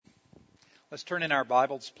Let's turn in our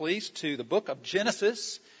Bibles, please, to the book of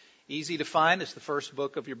Genesis. Easy to find. It's the first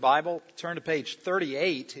book of your Bible. Turn to page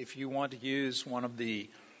 38 if you want to use one of the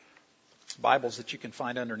Bibles that you can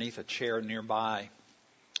find underneath a chair nearby.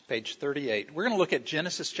 Page 38. We're going to look at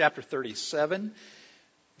Genesis chapter 37,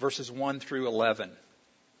 verses 1 through 11.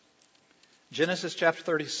 Genesis chapter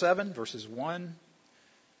 37, verses 1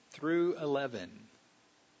 through 11.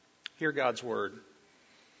 Hear God's word.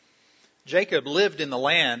 Jacob lived in the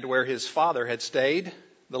land where his father had stayed,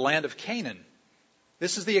 the land of Canaan.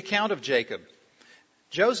 This is the account of Jacob.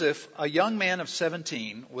 Joseph, a young man of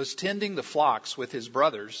 17, was tending the flocks with his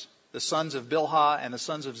brothers, the sons of Bilhah and the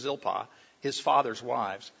sons of Zilpah, his father's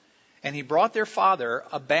wives. And he brought their father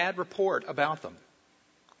a bad report about them.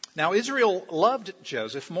 Now Israel loved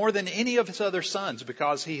Joseph more than any of his other sons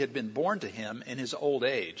because he had been born to him in his old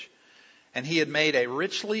age. And he had made a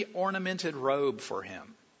richly ornamented robe for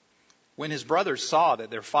him. When his brothers saw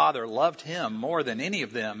that their father loved him more than any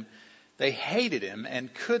of them, they hated him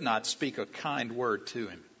and could not speak a kind word to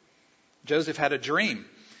him. Joseph had a dream,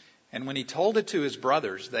 and when he told it to his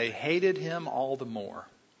brothers, they hated him all the more.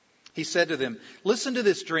 He said to them, "Listen to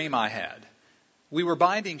this dream I had. We were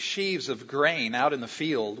binding sheaves of grain out in the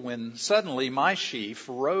field when suddenly my sheaf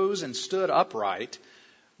rose and stood upright,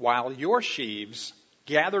 while your sheaves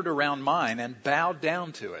gathered around mine and bowed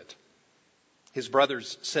down to it." His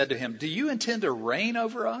brothers said to him, "Do you intend to reign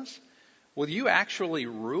over us? Will you actually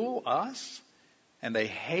rule us?" And they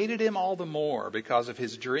hated him all the more because of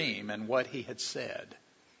his dream and what he had said.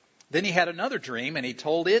 Then he had another dream, and he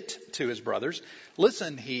told it to his brothers.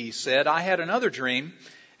 "Listen," he said, "I had another dream,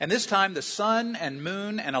 and this time the sun and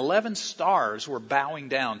moon and 11 stars were bowing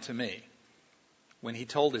down to me." When he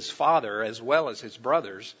told his father as well as his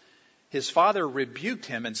brothers, his father rebuked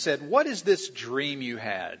him and said, "What is this dream you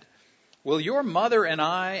had? Will your mother and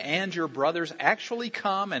I and your brothers actually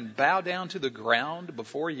come and bow down to the ground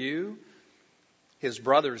before you?" His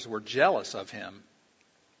brothers were jealous of him,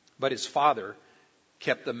 but his father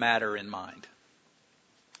kept the matter in mind.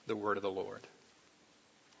 The word of the Lord.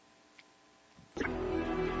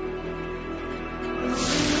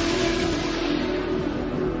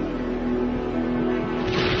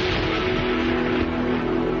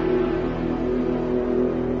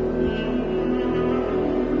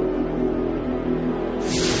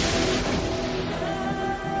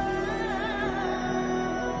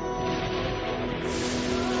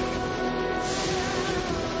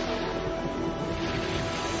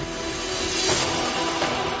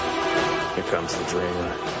 Comes the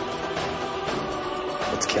dreamer.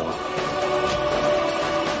 Let's kill him.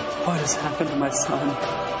 What has happened to my son?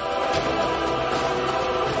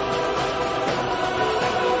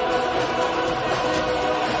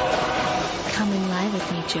 Come and lie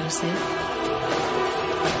with me, Joseph.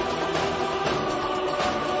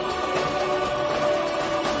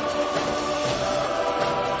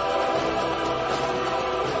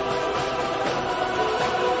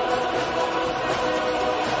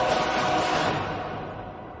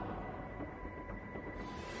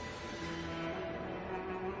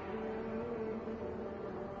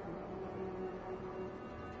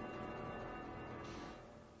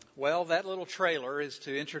 Well, that little trailer is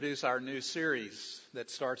to introduce our new series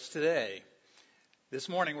that starts today. This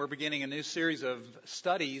morning we're beginning a new series of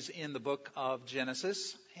studies in the book of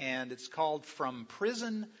Genesis, and it's called From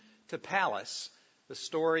Prison to Palace, the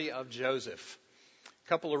story of Joseph. A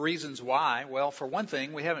couple of reasons why. Well, for one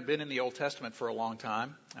thing, we haven't been in the Old Testament for a long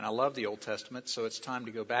time, and I love the Old Testament, so it's time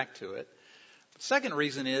to go back to it. The second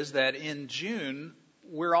reason is that in June,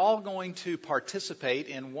 we're all going to participate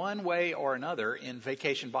in one way or another in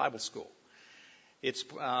Vacation Bible School. It's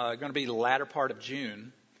going to be the latter part of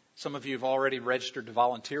June. Some of you have already registered to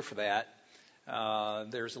volunteer for that.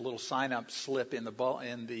 There's a little sign-up slip in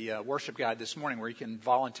the worship guide this morning where you can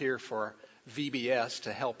volunteer for VBS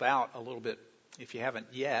to help out a little bit if you haven't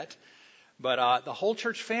yet. But the whole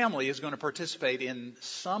church family is going to participate in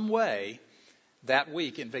some way that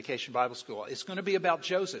week in Vacation Bible School. It's going to be about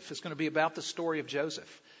Joseph. It's going to be about the story of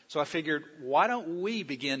Joseph. So I figured, why don't we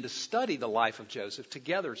begin to study the life of Joseph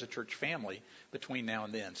together as a church family between now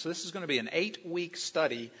and then? So this is going to be an 8-week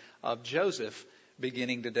study of Joseph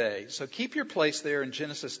beginning today. So keep your place there in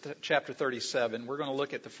Genesis chapter 37. We're going to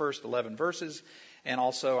look at the first 11 verses, and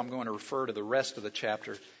also I'm going to refer to the rest of the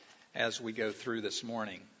chapter as we go through this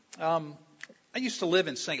morning. I used to live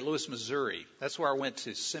in St. Louis, Missouri. That's where I went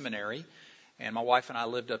to seminary. And my wife and I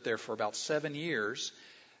lived up there for about 7 years.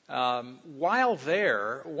 While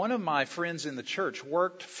there, one of my friends in the church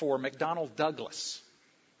worked for McDonnell Douglas.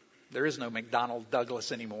 There is no McDonnell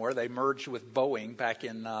Douglas anymore. They merged with Boeing back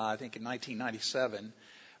in, I think in 1997.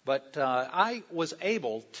 But I was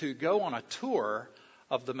able to go on a tour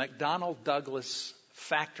of the McDonnell Douglas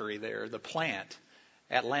factory there, the plant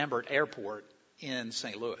at Lambert Airport in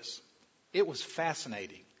St. Louis. It was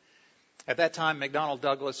fascinating. At that time, McDonnell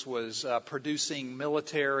Douglas was producing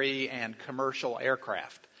military and commercial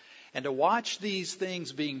aircraft. And to watch these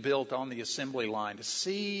things being built on the assembly line, to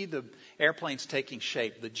see the airplanes taking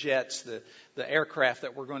shape, the jets, the aircraft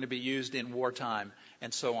that were going to be used in wartime,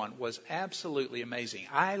 and so on, was absolutely amazing.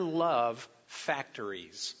 I love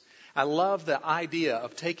factories. I love the idea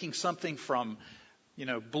of taking something from,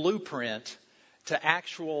 blueprint to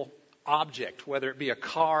actual object, whether it be a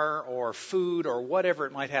car or food or whatever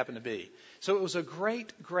it might happen to be. So it was a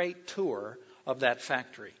great, great tour of that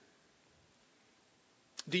factory.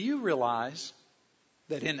 Do you realize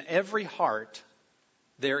that in every heart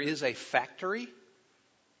there is a factory?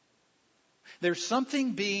 There's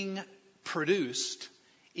something being produced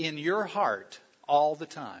in your heart all the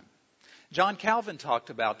time. John Calvin talked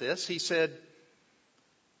about this. He said,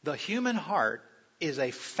 the human heart is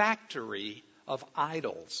a factory of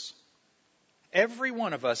idols. Every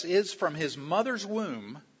one of us is, from his mother's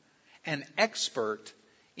womb, an expert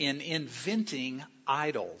in inventing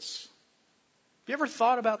idols. Have you ever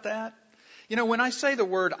thought about that? When I say the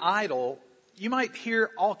word idol, you might hear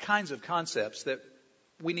all kinds of concepts that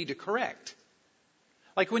we need to correct.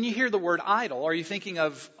 Like when you hear the word idol, are you thinking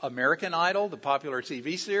of American Idol, the popular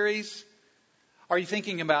TV series? Are you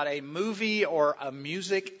thinking about a movie or a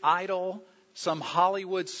music idol? Some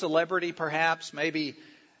Hollywood celebrity perhaps? Maybe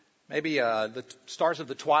the stars of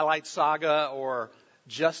the Twilight Saga or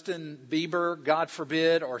Justin Bieber, God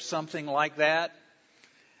forbid, or something like that.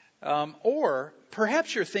 Or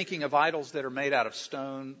perhaps you're thinking of idols that are made out of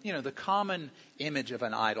stone. The common image of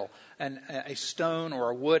an idol, a stone or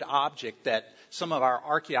a wood object that some of our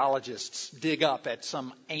archaeologists dig up at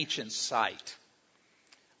some ancient site.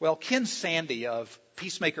 Well, Ken Sandy of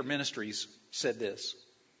Peacemaker Ministries said this: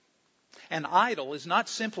 an idol is not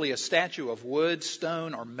simply a statue of wood,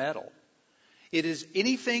 stone, or metal. It is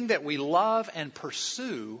anything that we love and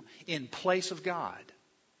pursue in place of God.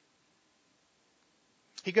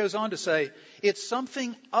 He goes on to say, it's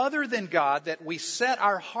something other than God that we set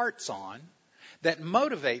our hearts on, that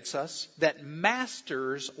motivates us, that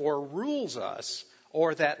masters or rules us,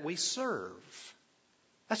 or that we serve.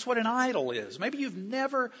 That's what an idol is. Maybe you've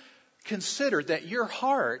never considered that your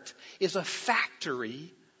heart is a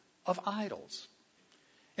factory of idols.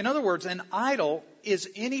 In other words, an idol is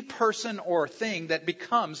any person or thing that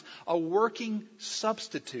becomes a working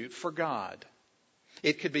substitute for God.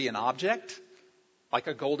 It could be an object, like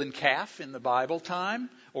a golden calf in the Bible time,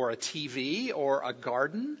 or a TV, or a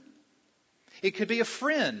garden. It could be a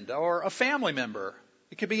friend or a family member.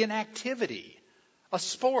 It could be an activity, a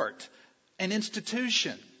sport, an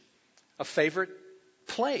institution, a favorite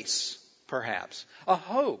place, perhaps, a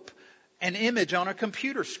hope, an image on a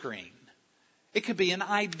computer screen. It could be an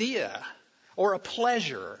idea or a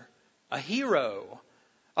pleasure, a hero,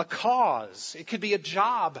 a cause. It could be a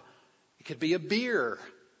job. It could be a beer.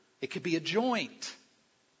 It could be a joint.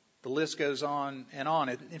 The list goes on and on.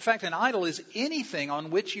 In fact, an idol is anything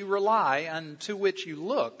on which you rely and to which you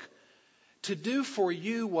look to do for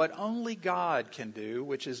you what only God can do,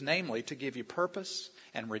 which is namely to give you purpose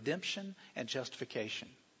and redemption and justification.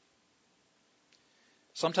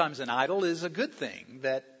 Sometimes an idol is a good thing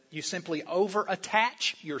that you simply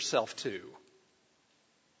over-attach yourself to.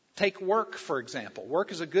 Take work, for example.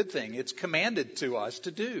 Work is a good thing. It's commanded to us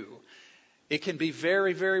to do. It can be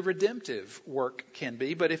very, very redemptive, work can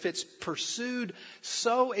be, but if it's pursued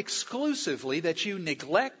so exclusively that you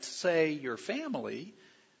neglect, say, your family,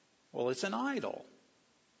 well, it's an idol.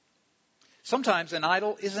 Sometimes an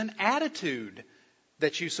idol is an attitude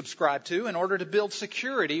that you subscribe to in order to build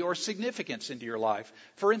security or significance into your life.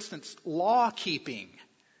 For instance, law keeping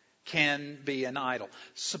can be an idol.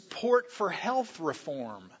 Support for health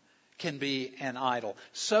reform can be an idol.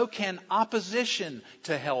 So can opposition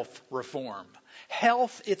to health reform.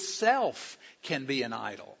 Health itself can be an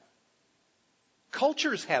idol.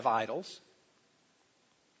 Cultures have idols.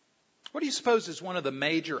 What do you suppose is one of the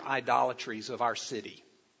major idolatries of our city?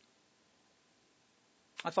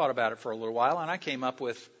 I thought about it for a little while and I came up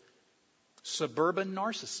with suburban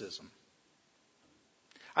narcissism.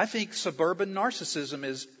 I think suburban narcissism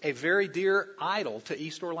is a very dear idol to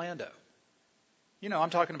East Orlando.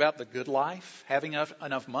 I'm talking about the good life, having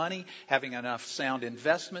enough money, having enough sound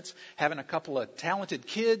investments, having a couple of talented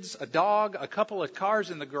kids, a dog, a couple of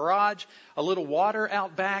cars in the garage, a little water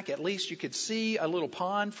out back. At least you could see a little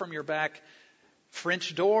pond from your back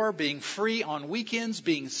French door, being free on weekends,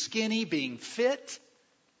 being skinny, being fit.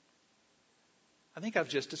 I think I've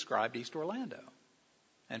just described East Orlando.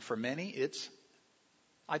 And for many, it's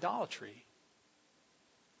idolatry.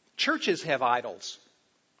 Churches have idols.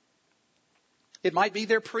 It might be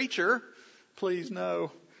their preacher. Please,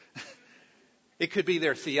 no. It could be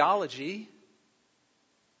their theology,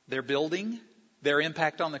 their building, their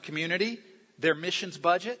impact on the community, their missions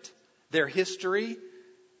budget, their history,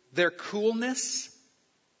 their coolness,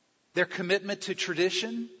 their commitment to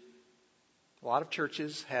tradition. A lot of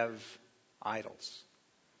churches have idols.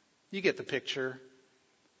 You get the picture.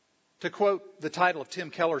 To quote the title of Tim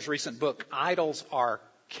Keller's recent book, idols are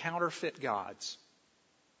counterfeit gods,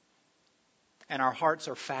 and our hearts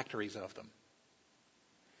are factories of them.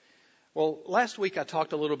 Well, last week I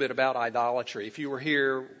talked a little bit about idolatry. If you were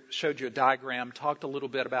here, showed you a diagram, talked a little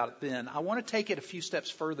bit about it then. I want to take it a few steps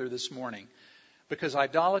further this morning, because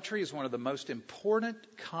idolatry is one of the most important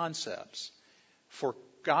concepts for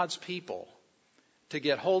God's people to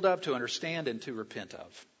get hold of, to understand, and to repent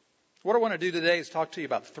of. What I want to do today is talk to you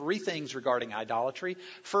about three things regarding idolatry.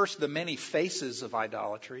 First, the many faces of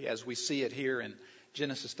idolatry, as we see it here in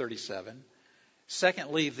Genesis 37.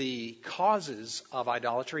 Secondly, the causes of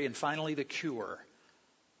idolatry. And finally, the cure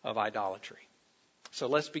of idolatry. So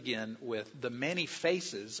let's begin with the many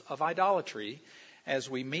faces of idolatry as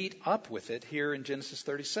we meet up with it here in Genesis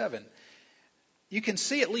 37. You can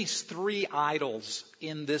see at least three idols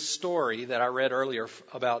in this story that I read earlier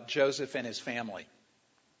about Joseph and his family.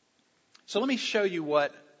 So let me show you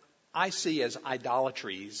what I see as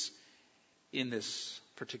idolatries in this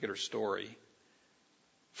particular story.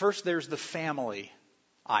 First, there's the family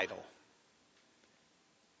idol.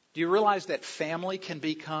 Do you realize that family can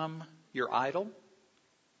become your idol?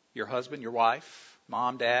 Your husband, your wife,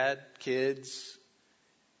 mom, dad, kids,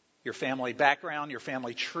 your family background, your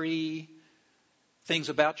family tree, things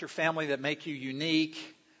about your family that make you unique.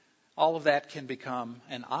 All of that can become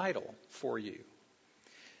an idol for you.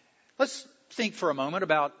 Let's think for a moment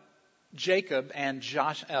about Jacob and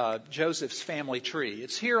Joseph's family tree.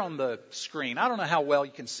 It's here on the screen. I don't know how well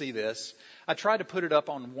you can see this. I tried to put it up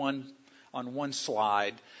on one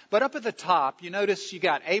slide. But up at the top, you notice you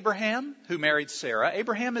got Abraham, who married Sarah.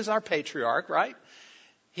 Abraham is our patriarch, right?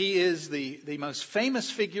 He is the most famous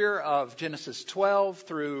figure of Genesis 12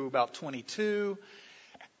 through about 22.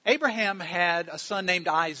 Abraham had a son named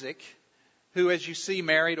Isaac, who, as you see,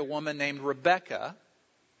 married a woman named Rebekah.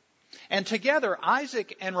 And together,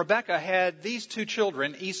 Isaac and Rebekah had these two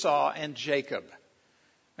children, Esau and Jacob.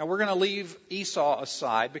 Now, we're going to leave Esau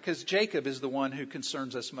aside because Jacob is the one who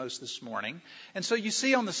concerns us most this morning. And so you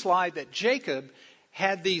see on the slide that Jacob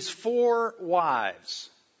had these 4 wives.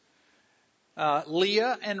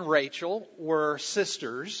 Leah and Rachel were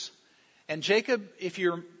sisters. And Jacob, if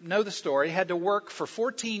you know the story, had to work for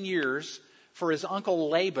 14 years for his uncle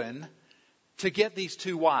Laban to get these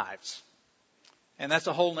 2 wives. And that's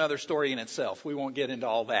a whole other story in itself. We won't get into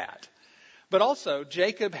all that. But also,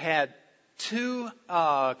 Jacob had 2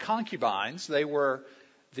 concubines. They were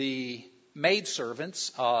the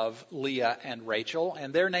maidservants of Leah and Rachel,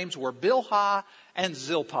 and their names were Bilhah and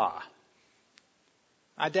Zilpah.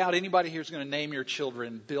 I doubt anybody here is going to name your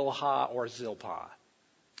children Bilhah or Zilpah.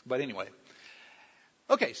 But anyway.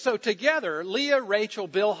 Okay, so together, Leah, Rachel,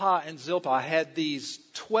 Bilhah, and Zilpah had these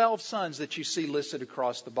 12 sons that you see listed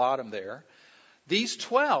across the bottom there. These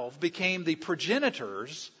 12 became the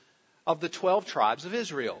progenitors of the 12 tribes of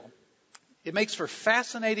Israel. It makes for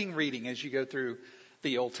fascinating reading as you go through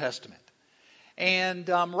the Old Testament. And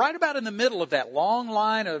right about in the middle of that long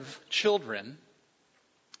line of children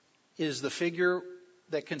is the figure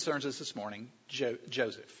that concerns us this morning,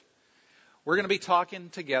 Joseph. We're going to be talking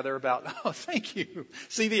together about, oh, thank you.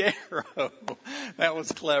 See the arrow. That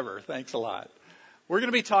was clever. Thanks a lot. We're going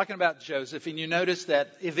to be talking about Joseph, and you notice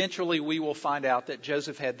that eventually we will find out that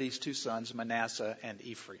Joseph had these 2 sons, Manasseh and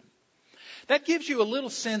Ephraim. That gives you a little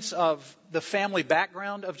sense of the family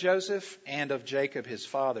background of Joseph and of Jacob, his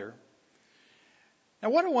father.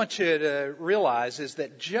 Now, what I want you to realize is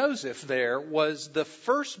that Joseph there was the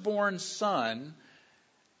firstborn son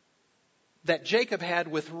that Jacob had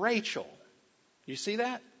with Rachel. You see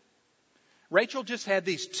that? Rachel just had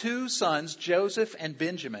these 2 sons, Joseph and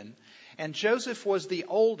Benjamin, and Joseph was the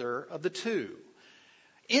older of the 2.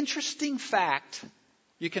 Interesting fact,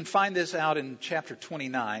 you can find this out in chapter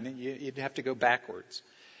 29, and you'd have to go backwards.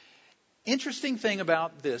 Interesting thing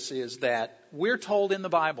about this is that we're told in the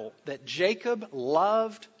Bible that Jacob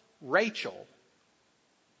loved Rachel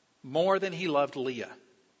more than he loved Leah.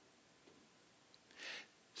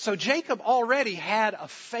 So Jacob already had a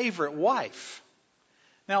favorite wife.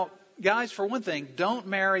 Now, guys, for one thing, don't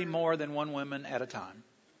marry more than one woman at a time.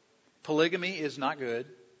 Polygamy is not good.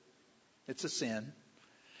 It's a sin.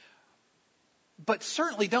 But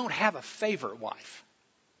certainly don't have a favorite wife.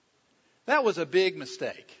 That was a big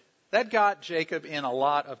mistake. That got Jacob in a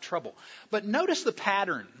lot of trouble. But notice the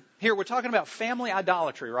pattern. Here we're talking about family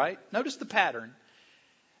idolatry, right? Notice the pattern.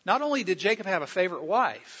 Not only did Jacob have a favorite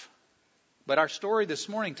wife, but our story this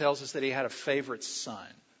morning tells us that he had a favorite son.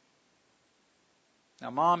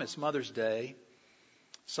 Now, Mom, it's Mother's Day.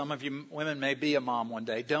 Some of you women may be a mom one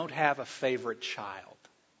day. Don't have a favorite child.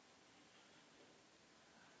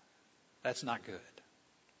 That's not good.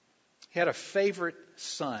 He had a favorite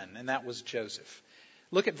son, and that was Joseph.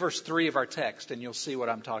 Look at verse 3 of our text, and you'll see what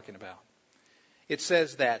I'm talking about. It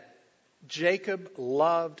says that Jacob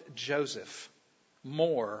loved Joseph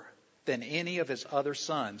more than any of his other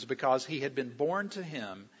sons because he had been born to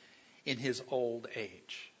him in his old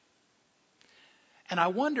age. And I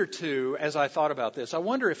wonder too, as I thought about this, I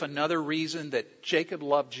wonder if another reason that Jacob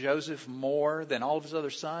loved Joseph more than all of his other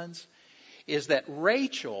sons is that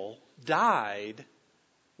Rachel died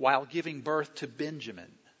while giving birth to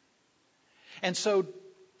Benjamin. And so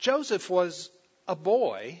Joseph was a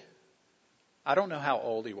boy. I don't know how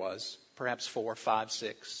old he was, perhaps 4, 5,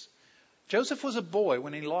 6. Joseph was a boy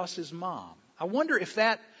when he lost his mom. I wonder if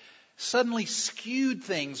that suddenly skewed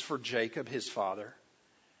things for Jacob, his father,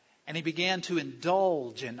 and he began to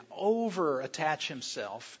indulge and over-attach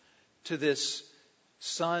himself to this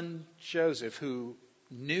son, Joseph, who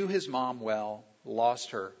knew his mom well, lost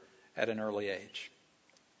her at an early age.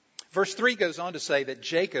 Verse 3 goes on to say that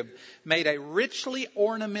Jacob made a richly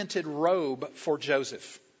ornamented robe for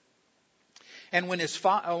Joseph. And when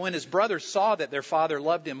his brothers saw that their father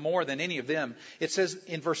loved him more than any of them, it says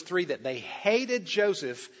in verse 3 that they hated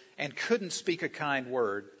Joseph and couldn't speak a kind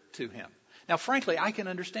word to him. Now, frankly, I can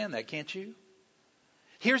understand that, can't you?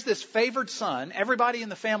 Here's this favored son. Everybody in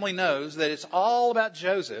the family knows that it's all about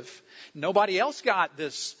Joseph. Nobody else got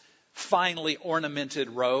this finely ornamented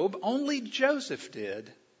robe. Only Joseph did.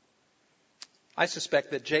 I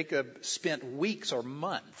suspect that Jacob spent weeks or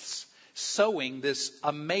months sewing this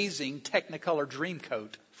amazing Technicolor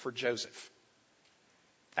Dreamcoat for Joseph.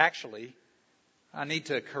 Actually, I need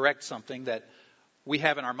to correct something that we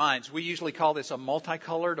have in our minds. We usually call this a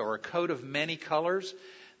multicolored or a coat of many colors.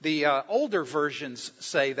 The older versions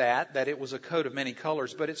say that it was a coat of many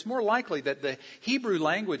colors, but it's more likely that the Hebrew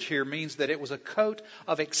language here means that it was a coat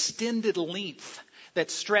of extended length that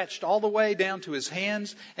stretched all the way down to his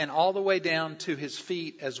hands and all the way down to his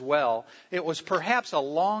feet as well. It was perhaps a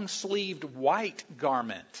long-sleeved white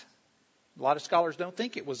garment. A lot of scholars don't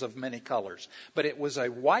think it was of many colors, but it was a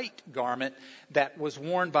white garment that was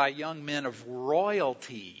worn by young men of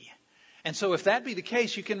royalty. And so if that be the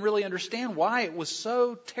case, you can really understand why it was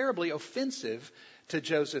so terribly offensive to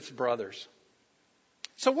Joseph's brothers.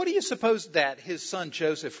 So what do you suppose that his son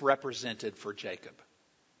Joseph represented for Jacob?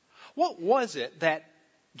 What was it that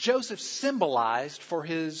Joseph symbolized for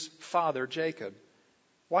his father Jacob?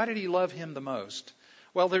 Why did he love him the most?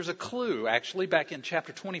 Well, there's a clue, actually, back in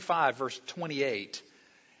chapter 25, verse 28.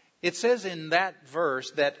 It says in that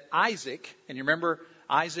verse that Isaac, and you remember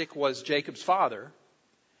Isaac was Jacob's father,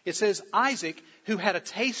 it says Isaac, who had a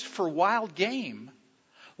taste for wild game,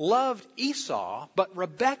 loved Esau, but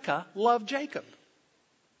Rebekah loved Jacob.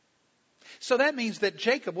 So that means that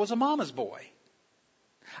Jacob was a mama's boy.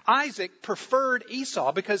 Isaac preferred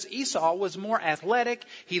Esau because Esau was more athletic.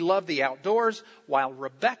 He loved the outdoors, while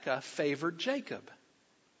Rebekah favored Jacob.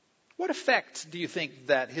 What effect do you think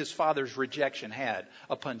that his father's rejection had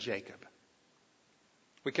upon Jacob?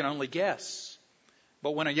 We can only guess.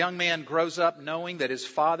 But when a young man grows up knowing that his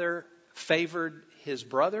father favored his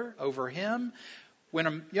brother over him, when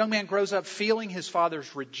a young man grows up feeling his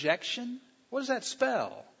father's rejection, what does that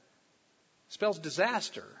spell? It spells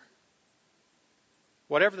disaster.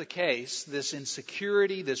 Whatever the case, this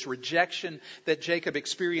insecurity, this rejection that Jacob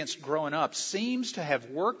experienced growing up seems to have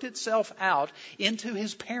worked itself out into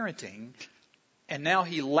his parenting, and now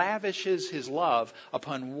he lavishes his love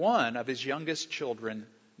upon one of his youngest children,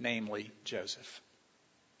 namely Joseph.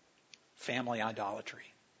 Family idolatry.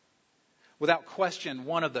 Without question,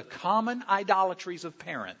 one of the common idolatries of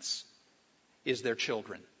parents is their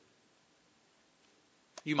children.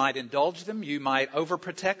 You might indulge them, you might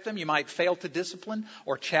overprotect them, you might fail to discipline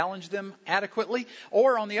or challenge them adequately,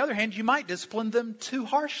 or on the other hand, you might discipline them too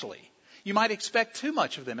harshly. You might expect too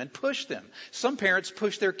much of them and push them. Some parents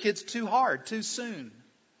push their kids too hard, too soon.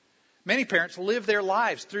 Many parents live their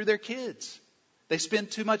lives through their kids. They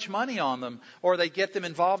spend too much money on them, or they get them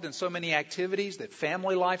involved in so many activities that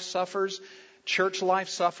family life suffers, church life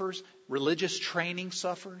suffers, religious training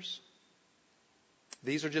suffers.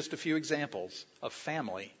 These are just a few examples of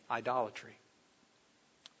family idolatry.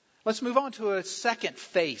 Let's move on to a second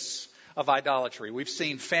face of idolatry. We've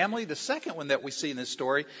seen family. The second one that we see in this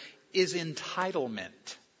story is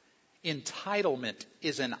entitlement. Entitlement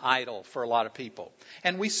is an idol for a lot of people.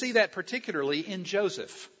 And we see that particularly in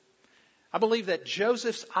Joseph. I believe that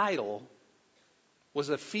Joseph's idol was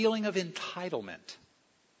a feeling of entitlement.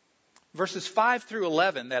 Verses 5 through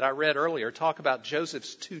 11 that I read earlier talk about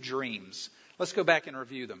Joseph's two dreams. Let's go back and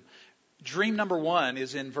review them. Dream number 1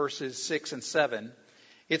 is in verses 6 and 7.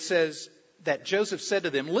 It says that Joseph said to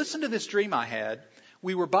them, "Listen to this dream I had.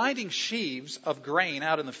 We were binding sheaves of grain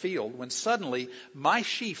out in the field when suddenly my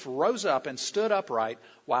sheaf rose up and stood upright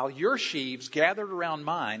while your sheaves gathered around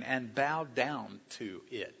mine and bowed down to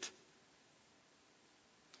it."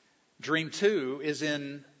 Dream 2 is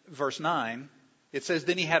in verse 9. It says,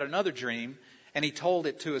 "Then he had another dream, and he told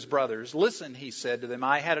it to his brothers. 'Listen,' he said to them,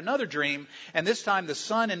 'I had another dream, and this time the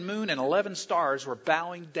sun and moon and 11 stars were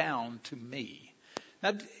bowing down to me.'"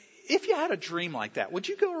 Now, if you had a dream like that, would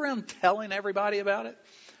you go around telling everybody about it?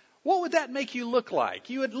 What would that make you look like?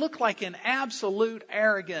 You would look like an absolute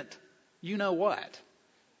arrogant you-know-what.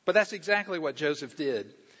 But that's exactly what Joseph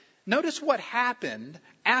did. Notice what happened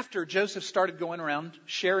after Joseph started going around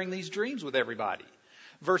sharing these dreams with everybody.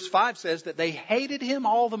 Verse 5 says that they hated him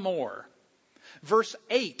all the more. Verse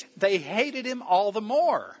 8, they hated him all the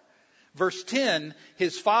more. Verse 10,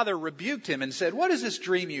 his father rebuked him and said, "What is this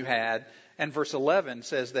dream you had?" And verse 11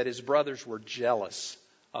 says that his brothers were jealous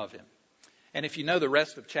of him. And if you know the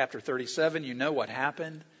rest of chapter 37, you know what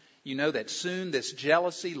happened. You know that soon this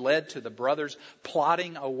jealousy led to the brothers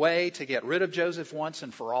plotting a way to get rid of Joseph once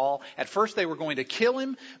and for all. At first they were going to kill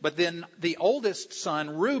him, but then the oldest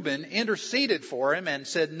son, Reuben, interceded for him and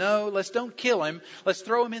said, "No, let's don't kill him. Let's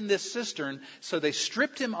throw him in this cistern." So they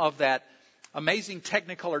stripped him of that amazing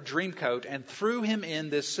Technicolor dream coat and threw him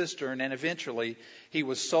in this cistern. And eventually he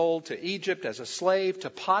was sold to Egypt as a slave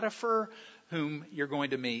to Potiphar, whom you're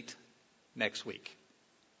going to meet next week.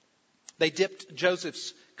 They dipped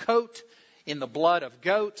Joseph's coat in the blood of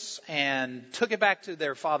goats and took it back to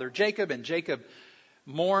their father Jacob. And Jacob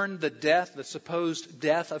mourned the supposed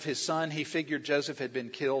death of his son. He figured Joseph had been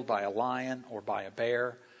killed by a lion or by a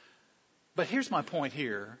bear. But here's my point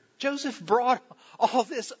here. Joseph brought all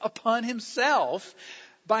this upon himself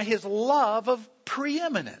by his love of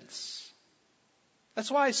preeminence.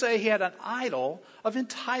 That's why I say he had an idol of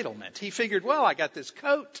entitlement. He figured, well, I got this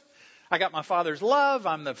coat. I got my father's love.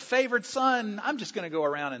 I'm the favored son. I'm just going to go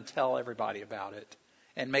around and tell everybody about it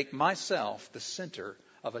and make myself the center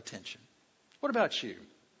of attention. What about you?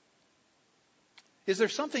 Is there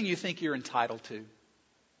something you think you're entitled to?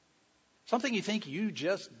 Something you think you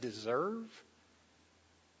just deserve?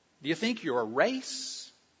 Do you think your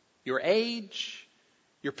race, your age,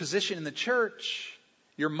 your position in the church,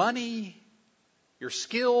 your money, your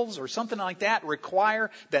skills, or something like that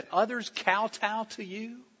require that others kowtow to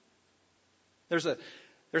you? There's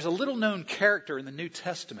a little known character in the New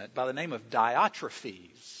Testament by the name of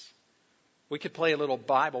Diotrephes. We could play a little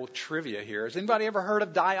Bible trivia here. Has anybody ever heard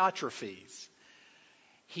of Diotrephes?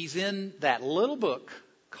 He's in that little book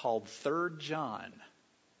called 3 John.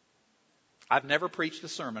 I've never preached a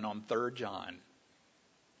sermon on 3 John.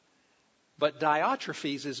 But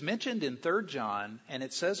Diotrephes is mentioned in 3 John, and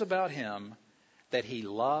it says about him that he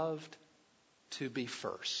loved to be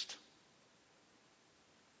first.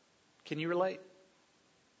 Can you relate?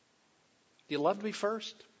 Do you love to be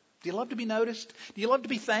first? Do you love to be noticed? Do you love to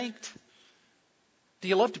be thanked? Do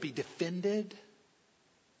you love to be defended?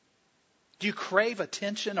 Do you crave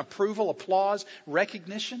attention, approval, applause,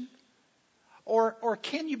 recognition? Or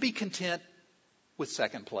can you be content with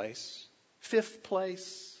 2nd place, 5th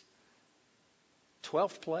place,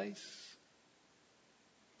 12th place?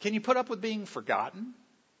 Can you put up with being forgotten,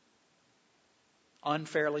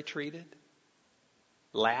 unfairly treated,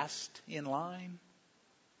 last in line?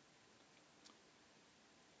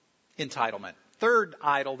 Entitlement. Third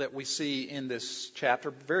idol that we see in this chapter,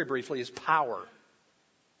 very briefly, is power.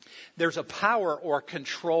 There's a power or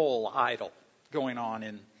control idol going on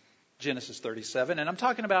in Genesis 37, and I'm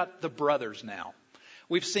talking about the brothers now.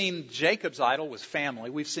 We've seen Jacob's idol was family.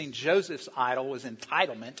 We've seen Joseph's idol was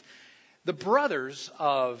entitlement. The brothers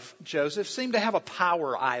of Joseph seem to have a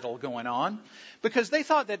power idol going on because they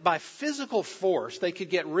thought that by physical force they could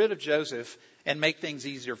get rid of Joseph and make things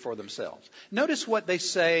easier for themselves. Notice what they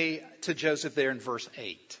say to Joseph there in verse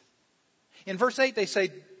 8. In verse 8 they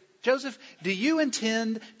say, "Joseph, do you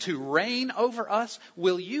intend to reign over us?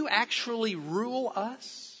 Will you actually rule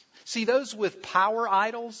us?" See, those with power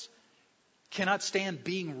idols cannot stand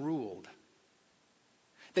being ruled.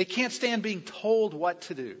 They can't stand being told what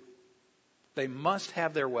to do. They must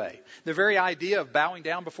have their way. The very idea of bowing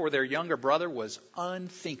down before their younger brother was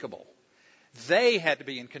unthinkable. They had to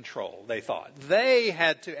be in control, they thought. They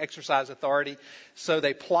had to exercise authority, so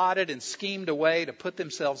they plotted and schemed a way to put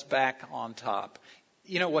themselves back on top.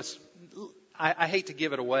 You know I hate to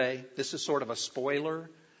give it away. This is sort of a spoiler.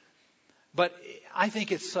 But I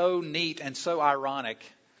think it's so neat and so ironic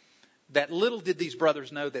that little did these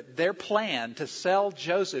brothers know that their plan to sell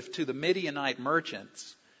Joseph to the Midianite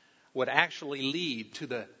merchants would actually lead to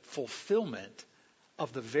the fulfillment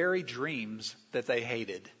of the very dreams that they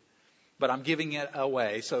hated. But I'm giving it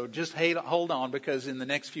away, so just hold on, because in the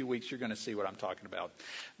next few weeks you're going to see what I'm talking about.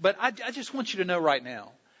 But I just want you to know right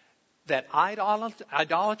now that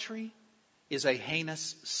idolatry is a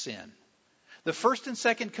heinous sin. The first and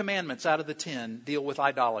second commandments out of the 10 deal with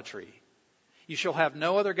idolatry. You shall have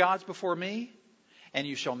no other gods before me, and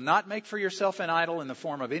you shall not make for yourself an idol in the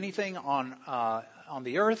form of anything on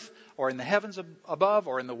the earth or in the heavens above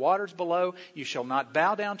or in the waters below. You shall not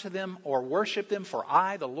bow down to them or worship them, for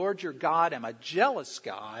I, the Lord your God, am a jealous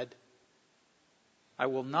God. I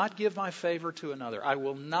will not give my favor to another. I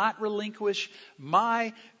will not relinquish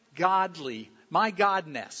my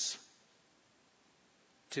godness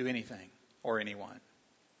to anything or anyone.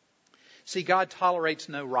 See, God tolerates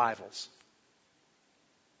no rivals.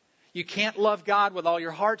 You can't love God with all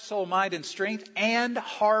your heart, soul, mind, and strength and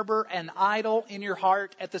harbor an idol in your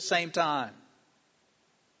heart at the same time.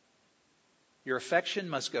 Your affection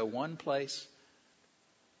must go one place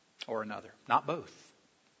or another, not both.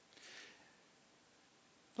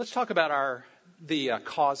 Let's talk about the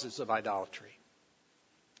causes of idolatry.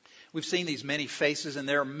 We've seen these many faces, and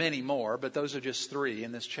there are many more, but those are just 3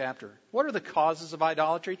 in this chapter. What are the causes of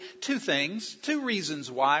idolatry? 2 reasons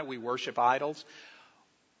why we worship idols.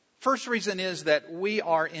 First reason is that we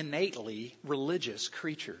are innately religious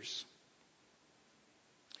creatures.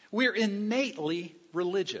 We're innately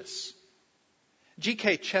religious.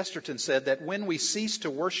 G.K. Chesterton said that when we cease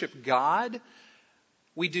to worship God,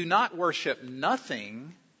 we do not worship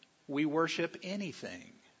nothing, we worship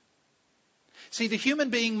anything. See, the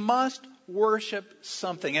human being must worship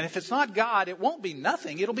something. And if it's not God, it won't be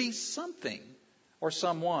nothing. It'll be something or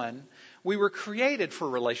someone. We were created for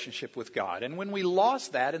relationship with God. And when we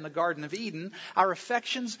lost that in the Garden of Eden, our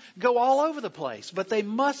affections go all over the place. But they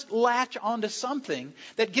must latch onto something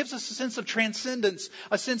that gives us a sense of transcendence,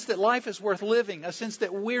 a sense that life is worth living, a sense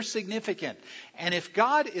that we're significant. And if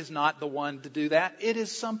God is not the one to do that, it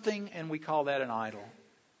is something, and we call that an idol.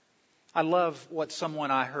 I love what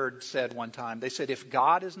someone I heard said one time. They said, if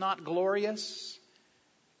God is not glorious,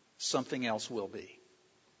 something else will be.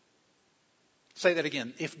 Say that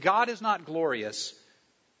again. If God is not glorious,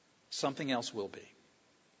 something else will be.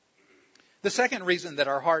 The second reason that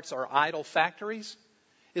our hearts are idol factories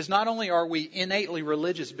is not only are we innately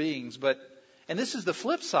religious beings, but, and this is the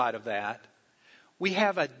flip side of that, we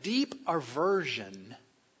have a deep aversion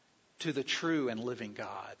to the true and living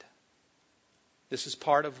God. This is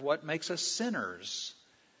part of what makes us sinners.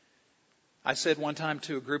 I said one time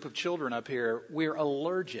to a group of children up here, we're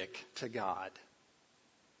allergic to God,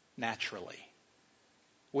 naturally.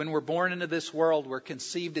 When we're born into this world, we're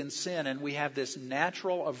conceived in sin, and we have this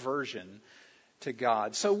natural aversion to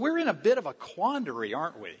God. So we're in a bit of a quandary,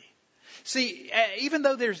 aren't we? See, even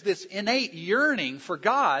though there's this innate yearning for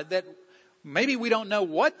God that maybe we don't know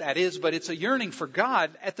what that is, but it's a yearning for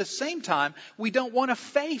God. At the same time, we don't want to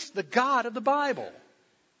face the God of the Bible.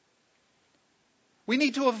 We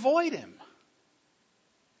need to avoid Him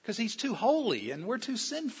because He's too holy and we're too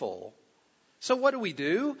sinful. So what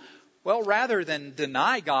do? Well, rather than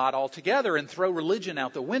deny God altogether and throw religion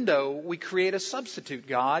out the window, we create a substitute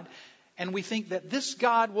God, and we think that this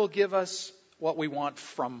God will give us what we want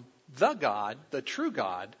from the God, the true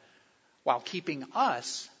God, while keeping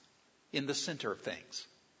us in the center of things.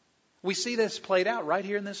 We see this played out right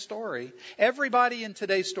here in this story. Everybody in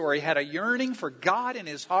today's story had a yearning for God in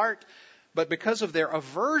his heart, but because of their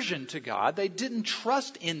aversion to God, they didn't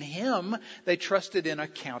trust in Him. They trusted in a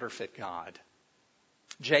counterfeit God.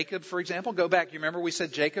 Jacob, for example, go back. You remember we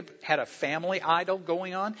said Jacob had a family idol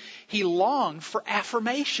going on? He longed for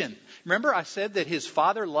affirmation. Remember I said that his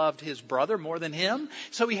father loved his brother more than him?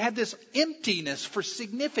 So he had this emptiness for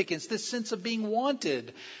significance, this sense of being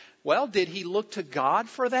wanted. Well, did he look to God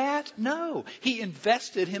for that? No. He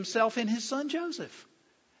invested himself in his son Joseph,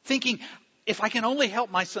 thinking, if I can only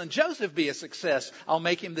help my son Joseph be a success, I'll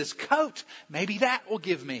make him this coat. Maybe that will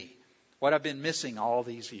give me what I've been missing all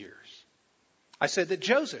these years. I said that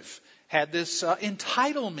Joseph had this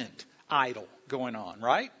entitlement idol going on,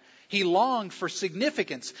 right? He longed for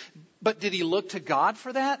significance. But did he look to God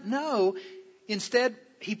for that? No. Instead,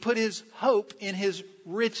 he put his hope in his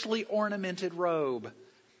richly ornamented robe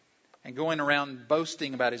and going around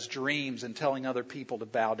boasting about his dreams and telling other people to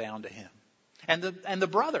bow down to him. And the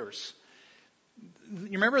brothers,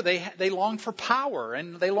 you remember they longed for power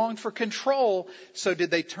and they longed for control. So did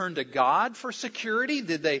they turn to God for security?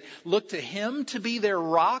 Did they look to Him to be their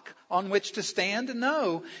rock on which to stand?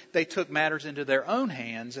 No, they took matters into their own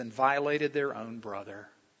hands and violated their own brother.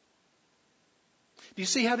 Do you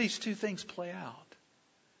see how these two things play out?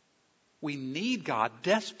 We need God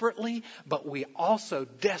desperately, but we also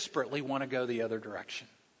desperately want to go the other direction.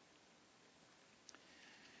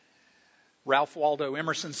 Ralph Waldo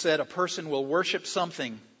Emerson said, "A person will worship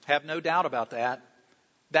something, have no doubt about that.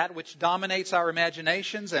 That which dominates our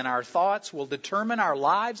imaginations and our thoughts will determine our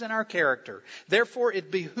lives and our character. Therefore, it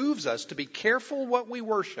behooves us to be careful what we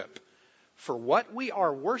worship, for what we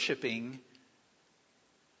are worshiping,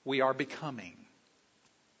 we are becoming."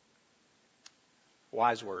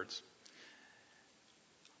 Wise words.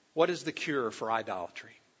 What is the cure for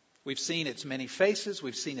idolatry? We've seen its many faces.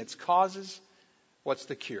 We've seen its causes. What's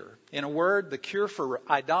the cure? In a word, the cure for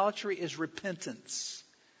idolatry is repentance.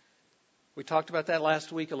 We talked about that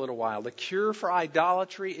last week a little while. The cure for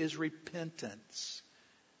idolatry is repentance.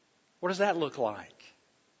 What does that look like?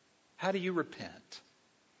 How do you repent?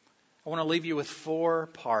 I want to leave you with 4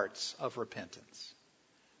 parts of repentance.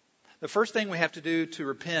 The first thing we have to do to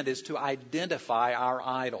repent is to identify our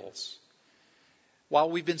idols. While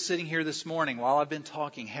we've been sitting here this morning, while I've been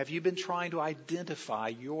talking, have you been trying to identify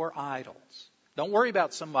your idols? Don't worry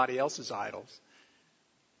about somebody else's idols.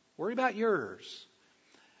 Worry about yours.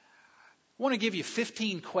 I want to give you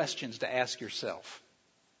 15 questions to ask yourself.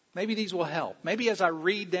 Maybe these will help. Maybe as I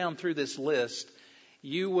read down through this list,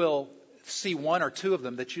 you will see 1 or 2 of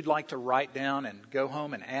them that you'd like to write down and go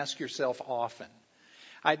home and ask yourself often.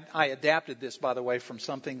 I adapted this, by the way, from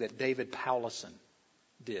something that David Powlison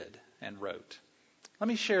did and wrote. Let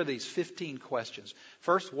me share these 15 questions.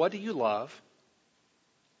 First, what do you love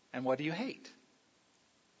and what do you hate?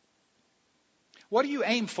 What do you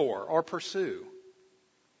aim for or pursue?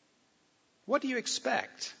 What do you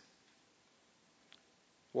expect?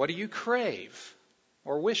 What do you crave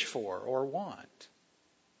or wish for or want?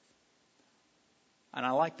 And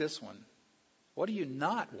I like this one. What do you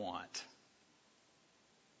not want?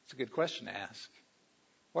 It's a good question to ask.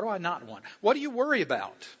 What do I not want? What do you worry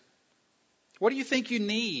about? What do you think you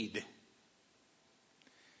need?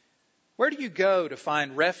 Where do you go to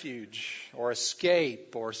find refuge or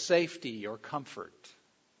escape or safety or comfort?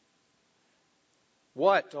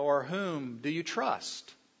 What or whom do you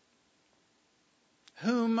trust?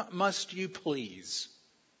 Whom must you please?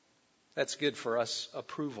 That's good for us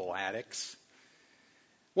approval addicts.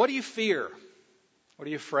 What do you fear? What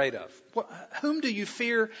are you afraid of? Whom do you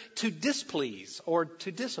fear to displease or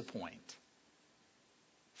to disappoint?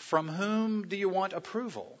 From whom do you want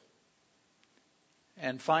approval?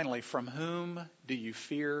 And finally, from whom do you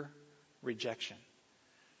fear rejection?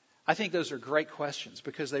 I think those are great questions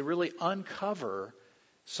because they really uncover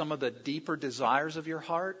some of the deeper desires of your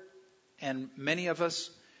heart. And many of us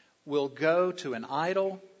will go to an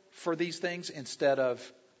idol for these things instead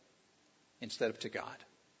of to God.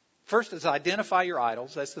 First is identify your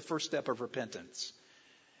idols. That's the first step of repentance.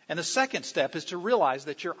 And the second step is to realize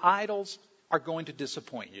that your idols are going to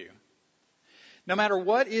disappoint you. No matter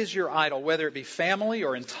what is your idol, whether it be family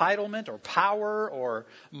or entitlement or power or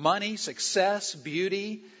money, success,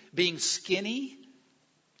 beauty, being skinny,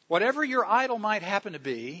 whatever your idol might happen to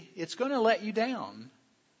be, it's going to let you down.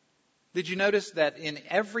 Did you notice that in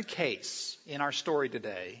every case in our story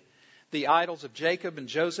today, the idols of Jacob and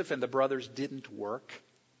Joseph and the brothers didn't work?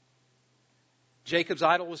 Jacob's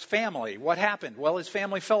idol was family. What happened? Well, his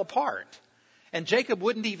family fell apart. And Jacob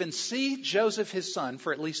wouldn't even see Joseph, his son,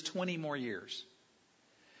 for at least 20 more years.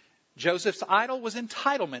 Joseph's idol was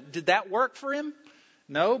entitlement. Did that work for him?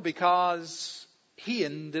 No, because he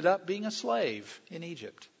ended up being a slave in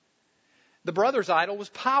Egypt. The brother's idol was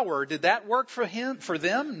power. Did that work for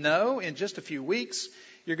them? No. In just a few weeks,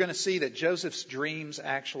 you're going to see that Joseph's dreams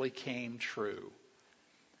actually came true.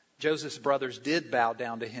 Joseph's brothers did bow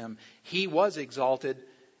down to him. He was exalted,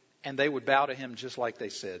 and they would bow to him just like they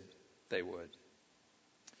said they would.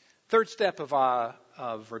 Third step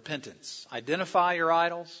of repentance. Identify your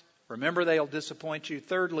idols. Remember they'll disappoint you.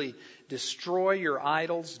 Thirdly, destroy your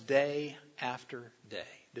idols day after day.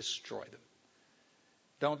 Destroy them.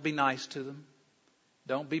 Don't be nice to them.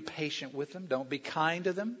 Don't be patient with them. Don't be kind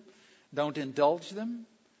to them. Don't indulge them.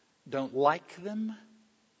 Don't like them.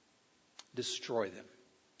 Destroy them.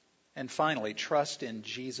 And finally, trust in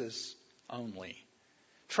Jesus only.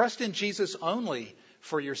 Trust in Jesus only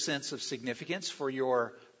for your sense of significance, for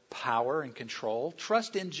your power and control.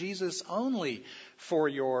 Trust in Jesus only for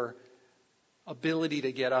your ability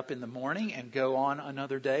to get up in the morning and go on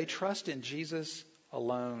another day. Trust in Jesus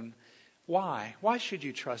alone. Why? Why should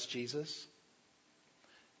you trust Jesus?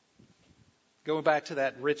 Going back to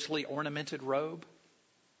that richly ornamented robe.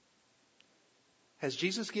 Has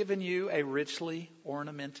Jesus given you a richly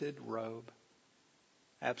ornamented robe?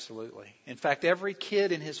 Absolutely. In fact, every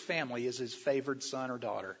kid in his family is his favored son or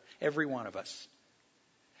daughter. Every one of us.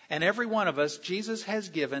 And every one of us, Jesus has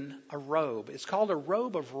given a robe. It's called a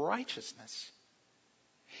robe of righteousness.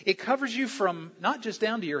 It covers you from not just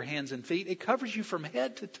down to your hands and feet, it covers you from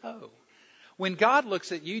head to toe. When God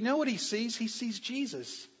looks at you, you know what He sees? He sees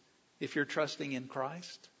Jesus if you're trusting in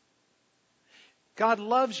Christ. God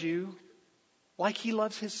loves you like He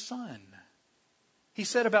loves His Son. He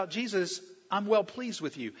said about Jesus, I'm well pleased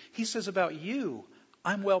with you. He says about you,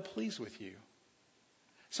 I'm well pleased with you.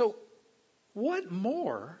 So what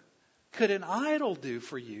more could an idol do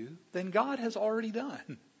for you than God has already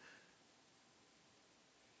done?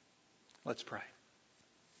 Let's pray.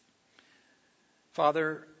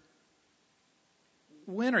 Father,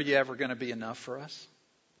 when are you ever going to be enough for us?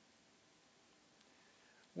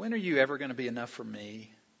 When are you ever going to be enough for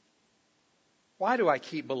me? Why do I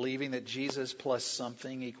keep believing that Jesus plus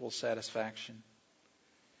something equals satisfaction?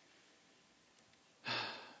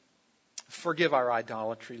 Forgive our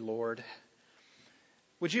idolatry, Lord.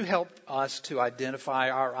 Would you help us to identify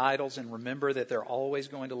our idols and remember that they're always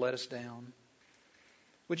going to let us down?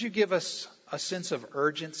 Would you give us a sense of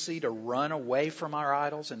urgency to run away from our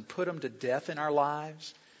idols and put them to death in our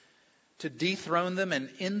lives? To dethrone them and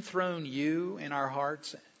enthrone you in our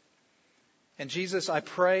hearts? And Jesus, I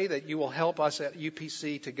pray that you will help us at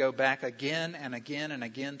UPC to go back again and again and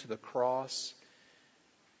again to the cross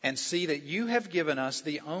and see that you have given us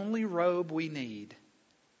the only robe we need,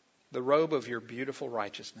 the robe of your beautiful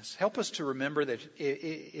righteousness. Help us to remember that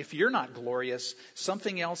if you're not glorious,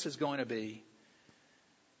 something else is going to be.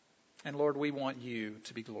 And Lord, we want you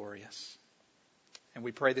to be glorious. And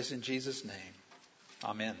we pray this in Jesus' name.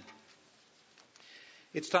 Amen.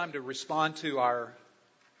 It's time to respond to our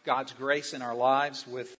God's grace in our lives with